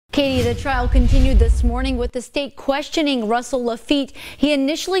Katie, the trial continued this morning with the state questioning Russell Laffitte. He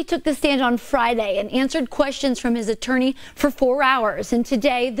initially took the stand on Friday and answered questions from his attorney for 4 hours, and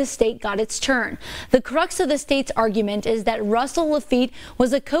today the state got its turn. The crux of the state's argument is that Russell Laffitte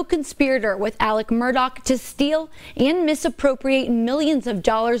was a co-conspirator with Alex Murdaugh to steal and misappropriate millions of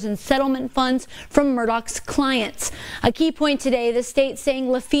dollars in settlement funds from Murdaugh's clients. A key point today, the state saying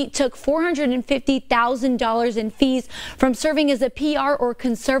Laffitte took $450,000 in fees from serving as a PR or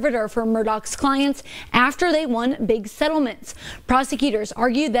conservator for Murdaugh's clients after they won big settlements. Prosecutors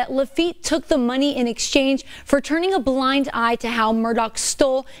argued that Laffitte took the money in exchange for turning a blind eye to how Murdaugh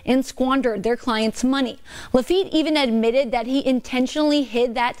stole and squandered their clients' money. Laffitte even admitted that he intentionally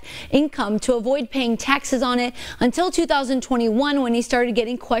hid that income to avoid paying taxes on it until 2021, when he started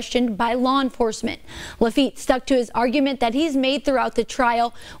getting questioned by law enforcement. Laffitte stuck to his argument that he's made throughout the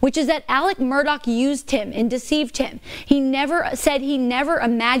trial, which is that Alex Murdaugh used him and deceived him. He never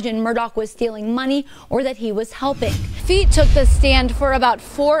imagined Murdaugh was stealing money or that he was helping. Laffitte took the stand for about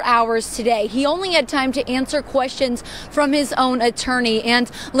 4 hours today. He only had time to answer questions from his own attorney, and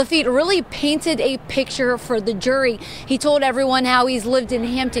Laffitte really painted a picture for the jury. He told everyone how he's lived in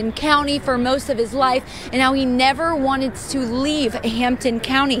Hampton County for most of his life and how he never wanted to leave Hampton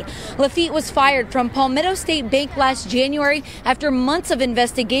County. Laffitte was fired from Palmetto State Bank last January after months of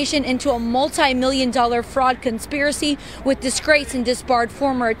investigation into a multi-million-dollar fraud conspiracy with disgraced and disbarred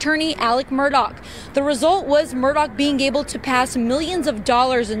former attorney Alex Murdaugh. The result was Murdaugh being able to pass millions of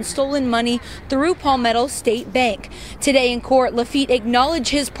dollars in stolen money through Palmetto State Bank. Today in court, Laffitte acknowledged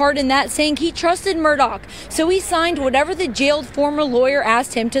his part in that, saying he trusted Murdaugh, so he signed whatever the jailed former lawyer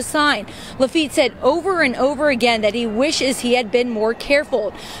asked him to sign. Laffitte said over and over again that he wishes he had been more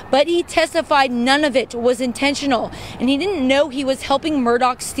careful, but he testified none of it was intentional, and he didn't know he was helping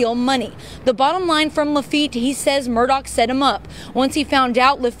Murdaugh steal money. The bottom line from Laffitte, he says Murdaugh set him up. Once he found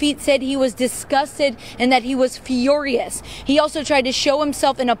out, Laffitte said he was disgusted and that he was furious. He also tried to show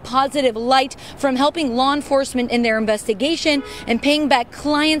himself in a positive light from helping law enforcement in their investigation and paying back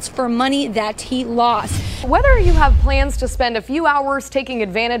clients for money that he lost. Whether you have plans to spend a few hours taking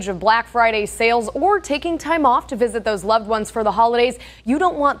advantage of Black Friday sales or taking time off to visit those loved ones for the holidays, you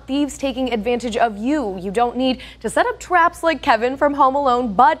don't want thieves taking advantage of you. You don't need to set up traps like Kevin from Home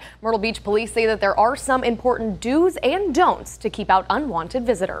Alone, but Myrtle Beach police say that there are some important do's and don'ts to keep out unwanted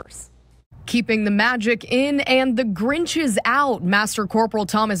visitors. Keeping the magic in and the Grinches out. Master Corporal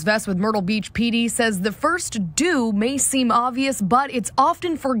Thomas Vest with Myrtle Beach PD says the first do may seem obvious, but it's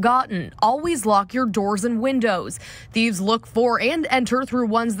often forgotten. Always lock your doors and windows. Thieves look for and enter through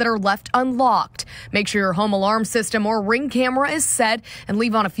ones that are left unlocked. Make sure your home alarm system or Ring camera is set, and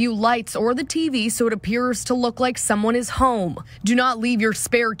leave on a few lights or the TV so it appears to look like someone is home. Do not leave your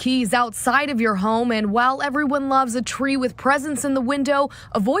spare keys outside of your home, and while everyone loves a tree with presents in the window,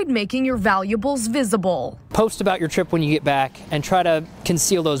 avoid making your valuables visible. Post about your trip when you get back and try to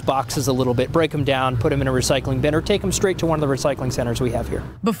conceal those boxes a little bit. Break them down, put them in a recycling bin, or take them straight to one of the recycling centers we have here.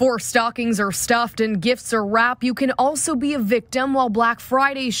 Before stockings are stuffed and gifts are wrapped, you can also be a victim while Black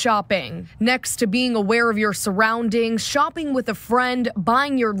Friday shopping. Next to being aware of your surroundings, shopping with a friend,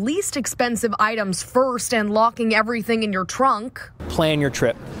 buying your least expensive items first, and locking everything in your trunk. Plan your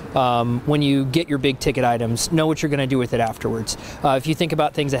trip. When you get your big ticket items, know what you're going to do with it afterwards. If you think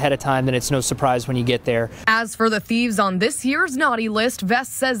about things ahead of time, then it's no surprise when you get there. As for the thieves on this year's naughty list,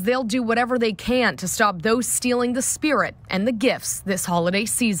 Vest says they'll do whatever they can to stop those stealing the spirit and the gifts this holiday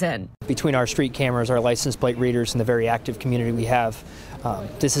season. Between our street cameras, our license plate readers, and the very active community we have,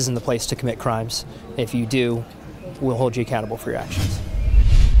 this isn't the place to commit crimes. If you do, we'll hold you accountable for your actions.